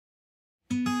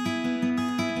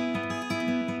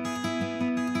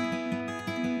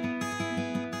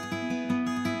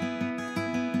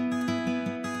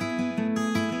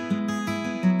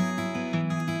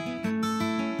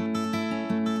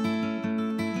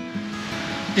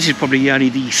This is probably only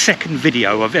the second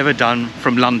video I've ever done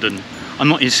from London. I'm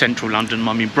not in central London,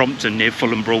 I'm in Brompton near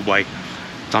Fulham Broadway.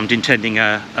 So I'm attending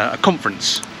a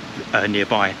conference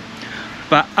nearby.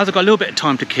 But as I got a little bit of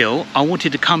time to kill, I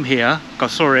wanted to come here, I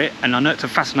saw it, and I know it's a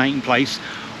fascinating place.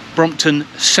 Brompton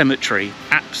Cemetery,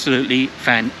 absolutely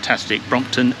fantastic.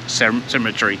 Brompton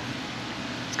Cemetery.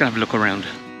 Let's go have a look around.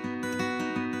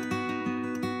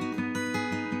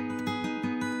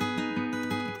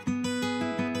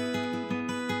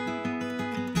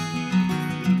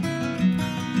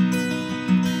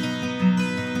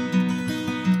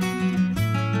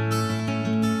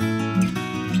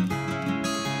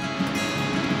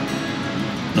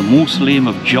 The mausoleum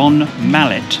of John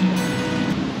Mallet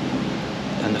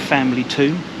and the family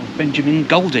tomb of Benjamin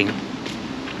Golding.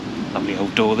 Lovely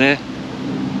old door there.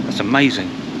 That's amazing.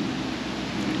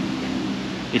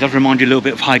 It does remind you a little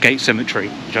bit of Highgate Cemetery,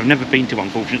 which I've never been to,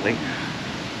 unfortunately.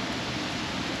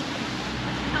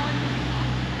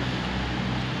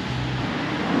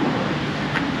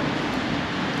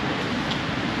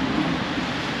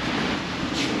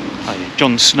 Oh yeah,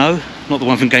 Jon Snow, not the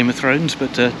one from Game of Thrones,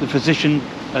 but the physician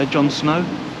Jon Snow.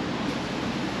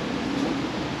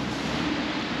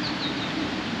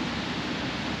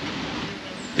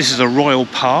 This is a royal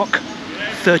park,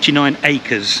 39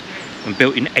 acres, and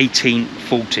built in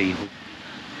 1840.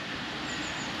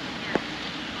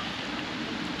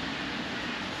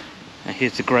 And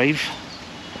here's the grave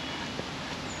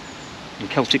and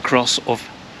Celtic cross of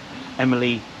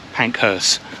Emily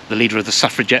Pankhurst, the leader of the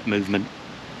Suffragette movement,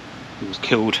 who was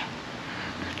killed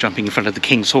jumping in front of the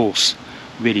King's horse.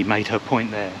 Really made her point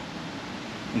there.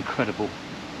 Incredible.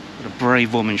 What a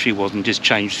brave woman she was, and just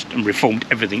changed and reformed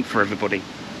everything for everybody.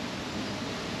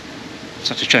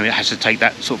 Such a shame it has to take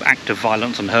that sort of act of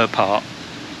violence on her part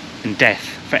and death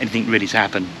for anything really to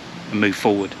happen and move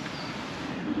forward.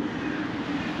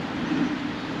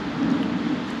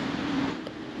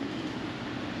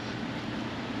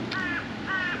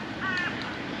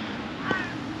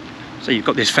 So you've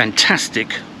got this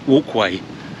fantastic walkway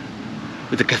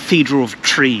with a cathedral of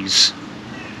trees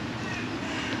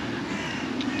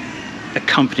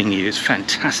accompanying you. Is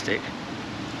fantastic.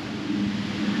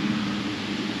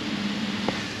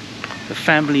 The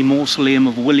family mausoleum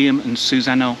of William and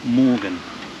Susanna Morgan.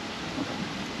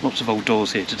 Lots of old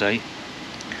doors here today.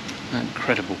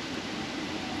 Incredible.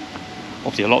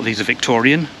 Obviously a lot of these are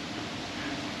Victorian.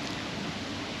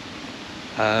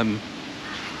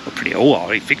 Pretty all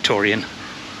are Victorian.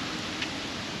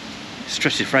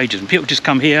 Stretches for ages, and people just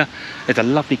come here. There's a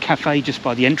lovely cafe just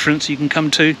by the entrance you can come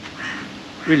to.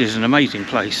 Really is an amazing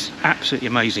place, absolutely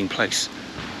amazing place.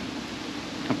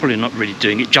 I'm probably not really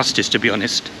doing it justice, to be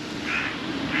honest.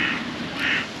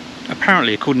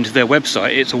 Apparently, according to their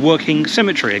website, it's a working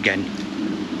cemetery again.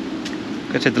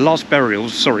 Like I said, the last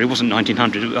burials, sorry, it wasn't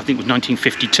 1900, I think it was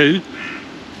 1952.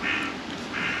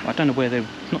 I don't know where there's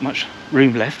not much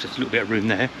room left. There's a little bit of room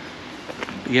there.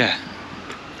 But yeah,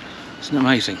 it's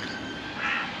amazing.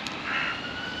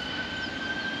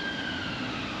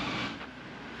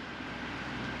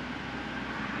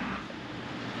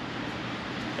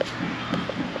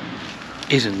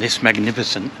 Isn't this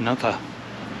magnificent? Another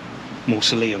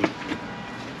mausoleum.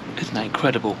 Isn't that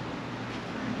incredible?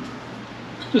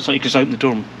 Looks like you just open the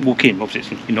door and walk in.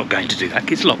 Obviously you're not going to do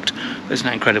that, it's locked. But isn't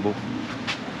that incredible?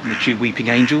 And the two weeping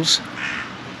angels.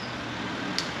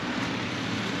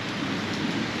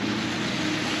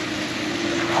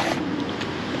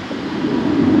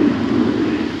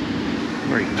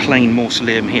 Very plain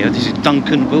mausoleum here. This is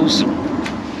Duncan Wilson.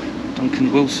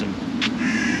 Duncan Wilson.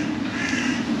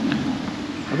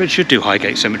 I really should do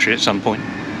Highgate Cemetery at some point.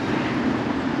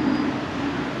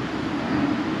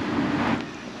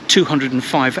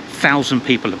 205,000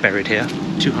 people are buried here.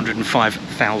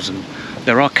 205,000.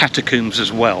 There are catacombs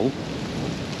as well,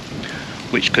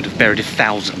 which could have buried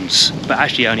thousands, but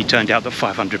actually only turned out that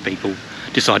 500 people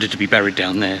decided to be buried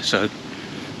down there, so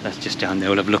that's just down there.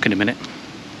 We'll have a look in a minute.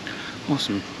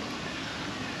 Awesome.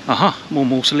 Aha, more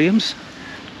mausoleums.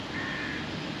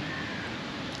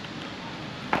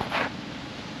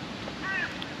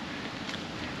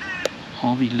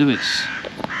 Harvey Lewis.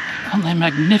 Aren't they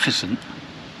magnificent?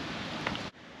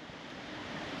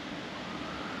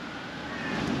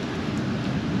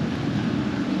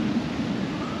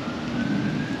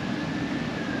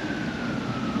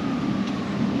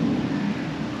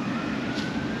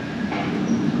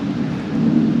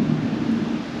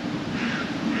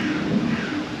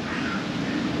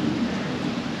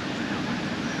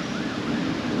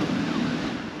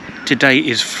 Today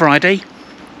is Friday,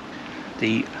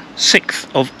 the 6th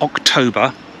of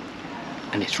October,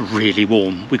 and it's really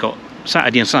warm. We got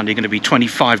Saturday and Sunday going to be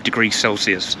 25 degrees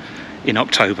Celsius. in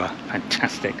October.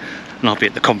 Fantastic. And I'll be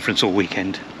at the conference all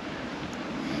weekend.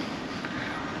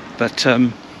 But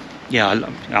yeah,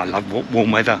 I love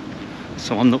warm weather,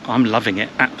 so I'm loving it,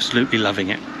 absolutely loving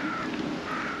it.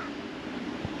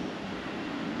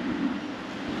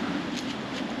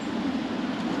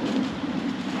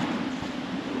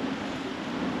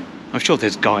 I'm sure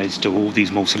there's guides to all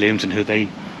these mausoleums and who they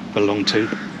belong to.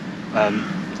 Look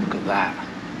at that.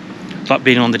 It's like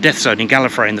being on the death zone in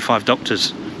Gallifrey in the Five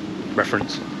Doctors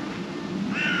reference.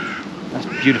 That's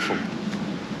beautiful.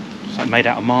 It's like made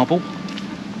out of marble.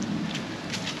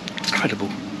 Incredible.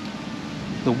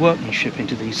 The workmanship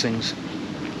into these things.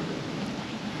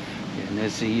 Yeah, and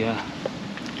there's the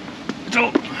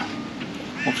door.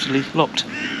 Obviously locked.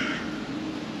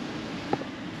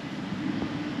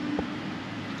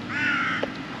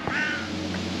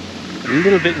 A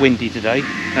little bit windy today,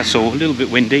 that's all, a little bit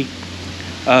windy.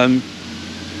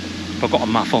 I've got a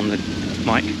muff on the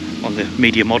mic, on the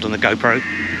media mod on the GoPro,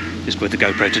 just with the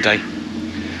GoPro today.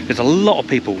 There's a lot of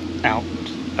people out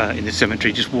in the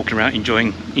cemetery just walking around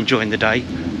enjoying the day.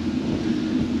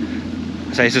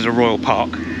 So this is a royal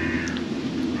park.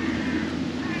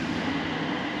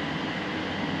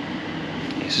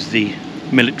 This is the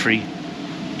military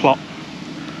plot.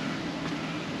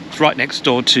 It's right next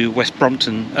door to West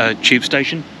Brompton tube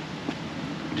station.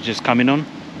 They're just coming on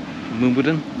from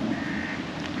Wimbledon.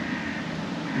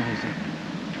 Amazing.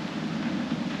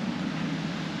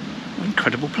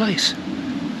 Incredible place.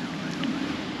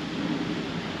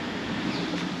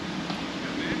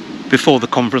 Before the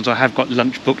conference I have got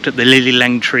lunch booked at the Lily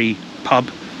Langtree pub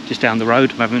just down the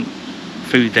road. I'm having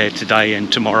food there today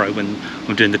and tomorrow when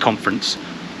I'm doing the conference.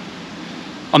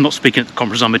 I'm not speaking at the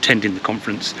conference, I'm attending the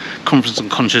conference. Conference on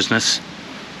Consciousness.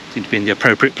 Seem to be in the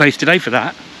appropriate place today for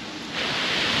that.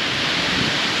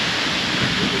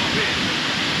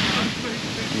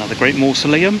 Another great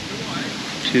mausoleum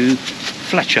to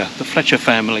Fletcher, the Fletcher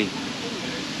family.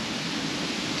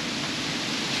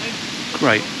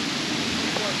 Great.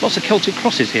 Lots of Celtic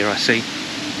crosses here, I see.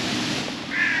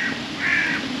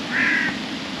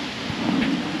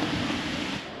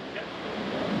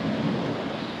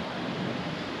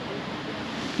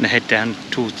 And head down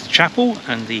towards the chapel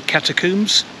and the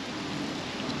catacombs.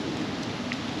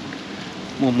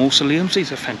 More mausoleums,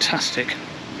 these are fantastic.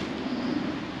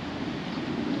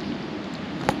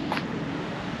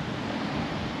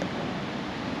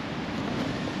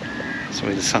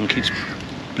 Sorry, the sun keeps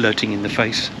blurting in the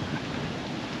face.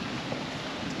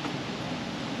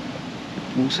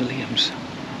 Mausoleums,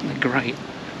 they're great.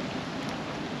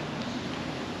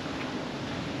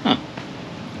 Oh,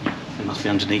 they must be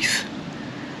underneath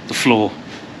the floor.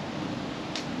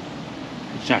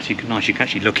 It's actually nice, you can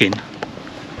actually look in,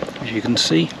 as you can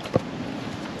see.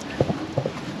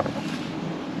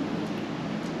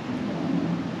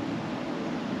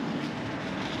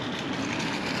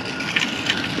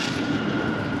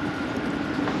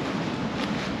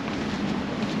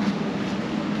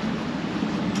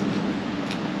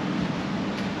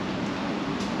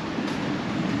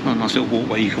 Oh, nice little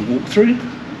walkway you can walk through.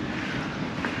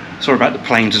 Sorry about the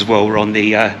planes as well, we're on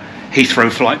the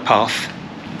Heathrow flight path.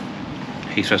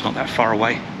 Heathrow's not that far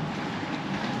away.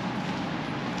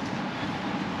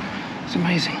 It's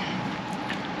amazing.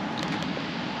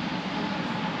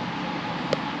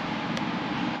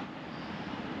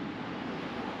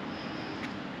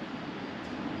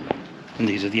 And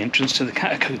these are the entrance to the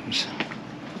catacombs.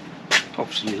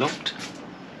 Obviously locked.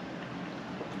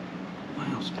 What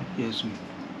else? Here's some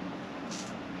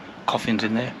coffins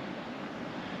in there.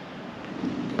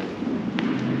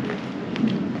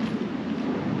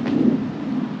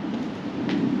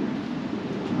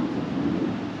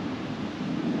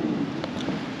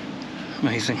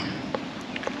 Amazing.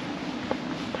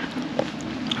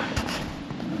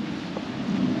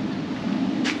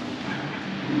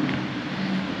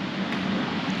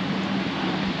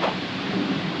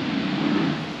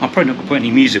 I'm probably not going to put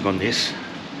any music on this.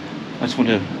 I just want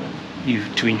you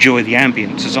to enjoy the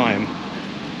ambience as I am,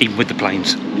 even with the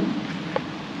planes.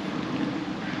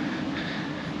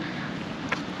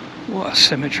 What a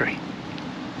cemetery.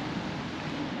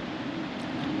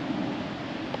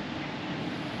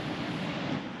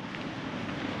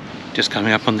 Just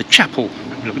coming up on the chapel.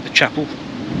 Have a look at the chapel.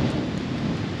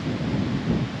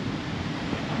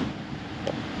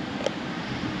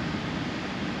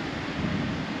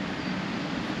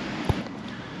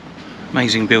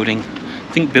 Amazing building.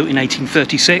 I think built in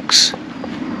 1836.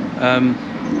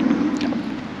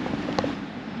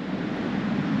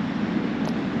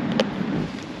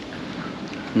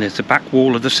 And there's the back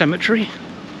wall of the cemetery.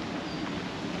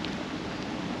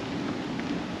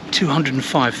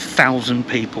 205,000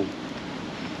 people.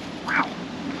 Wow.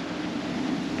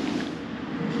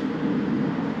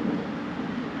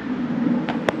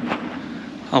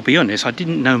 I'll be honest, I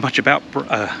didn't know much about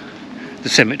the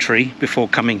cemetery before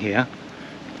coming here.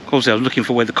 Of course, I was looking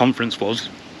for where the conference was.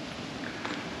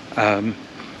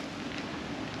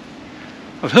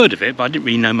 I've heard of it, but I didn't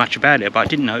really know much about it, but I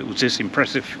didn't know it was this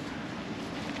impressive.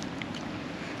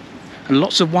 And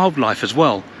lots of wildlife as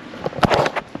well.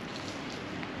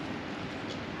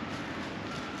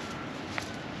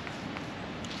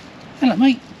 Hello,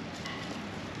 mate.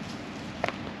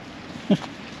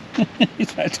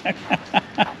 It's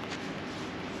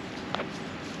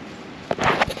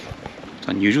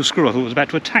unusual squirrel. I thought it was about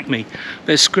to attack me.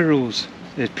 There's squirrels,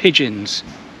 there's pigeons.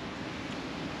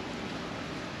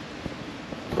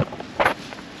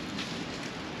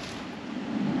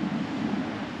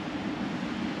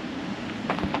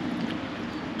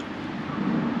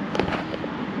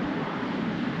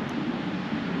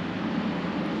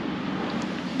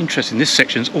 Interesting, this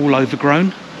section's all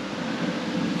overgrown.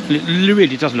 And it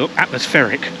really does look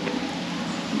atmospheric,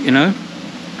 you know?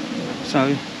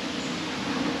 So,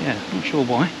 yeah, not sure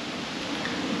why.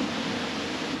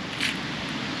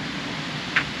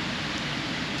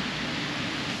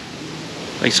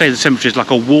 They say the cemetery is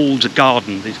like a walled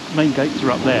garden. These main gates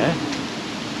are up there.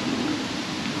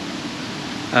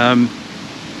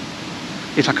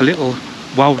 It's like a little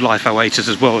wildlife oasis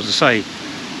as well, as I say,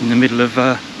 in the middle of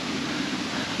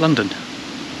London.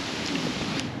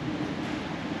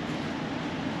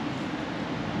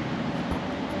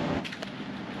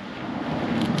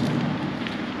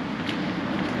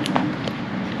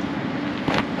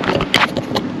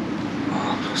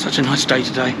 Oh, such a nice day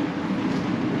today.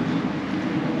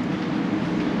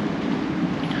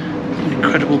 An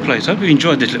incredible place. I hope you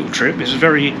enjoyed this little trip. It was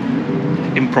very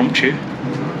impromptu.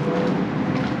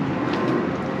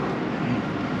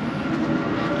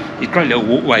 These great little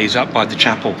walkways up by the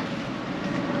chapel,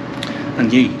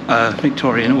 and the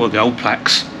Victorian, or the old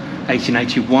plaques,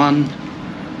 1881,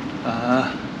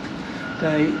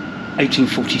 day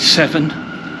 1847.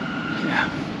 Yeah.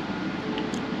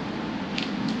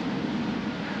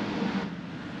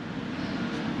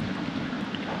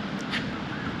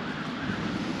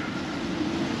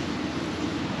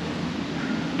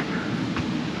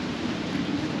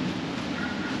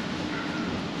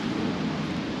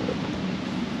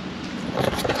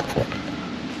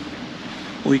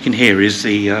 All you can hear is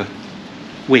the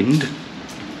wind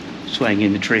swaying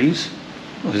in the trees.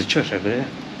 Oh, there's a church over there.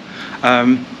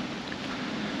 And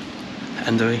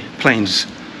the planes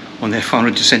on their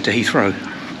final descent to Heathrow.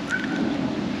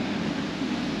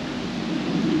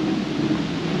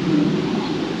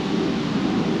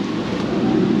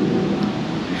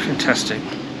 Fantastic.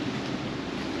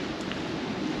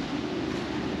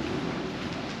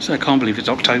 So I can't believe it's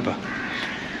October.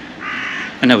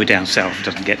 I know we're down south, it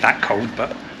doesn't get that cold,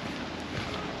 but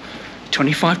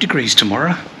 25 degrees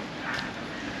tomorrow.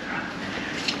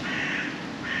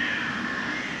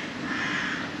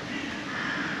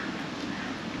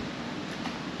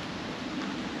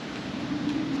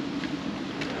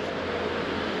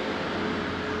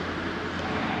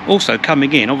 Also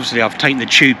coming in, obviously I've taken the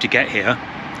tube to get here,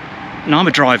 and I'm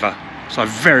a driver, so I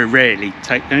very rarely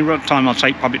take, the only time I'll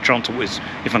take public transport is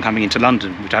if I'm coming into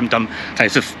London, which I haven't done,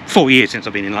 it's 4 years since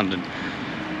I've been in London.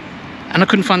 And I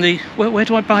couldn't find the, where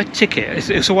do I buy a ticket?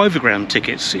 It's all overground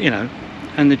tickets, you know.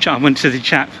 And I went to the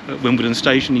chap at Wimbledon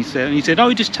station, he said, oh,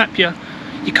 you just tap your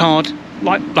card,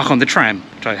 like on the tram,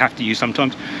 which I have to use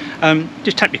sometimes.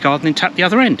 Just tap your card and then tap the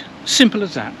other end. Simple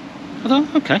as that. I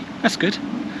thought, okay, that's good.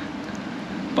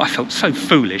 But I felt so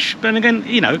foolish. But then again,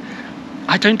 you know,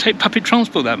 I don't take public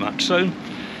transport that much, so,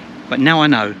 but now I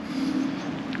know.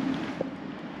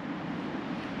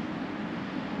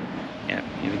 Yeah,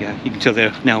 here we go. You can tell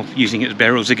they're now using it as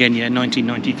burials again, yeah,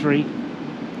 1993.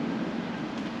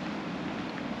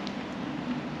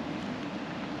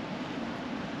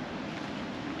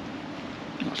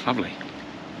 That's lovely.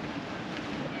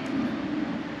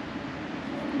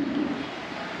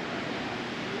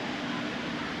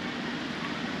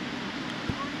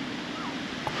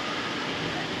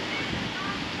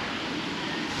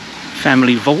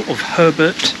 Family vault of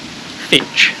Herbert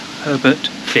Fitch.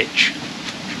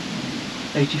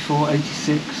 84,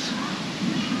 86.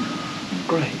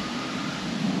 Great.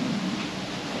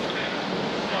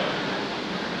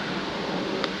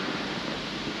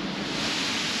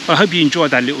 I hope you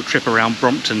enjoyed that little trip around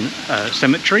Brompton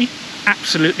Cemetery.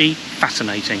 Absolutely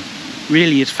fascinating.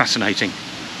 Really is fascinating.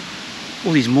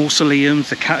 All these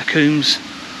mausoleums, the catacombs,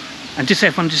 and just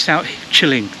everyone just out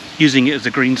chilling, using it as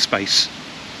a green space.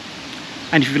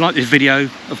 And if you like this video,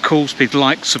 of course, please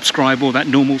like, subscribe, all that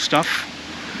normal stuff.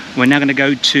 We're now going to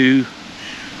go to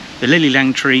the Lily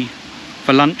Langtree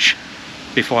for lunch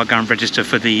before I go and register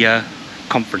for the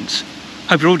conference.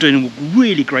 Hope you're all doing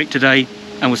really great today,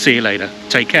 and we'll see you later.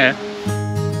 Take care.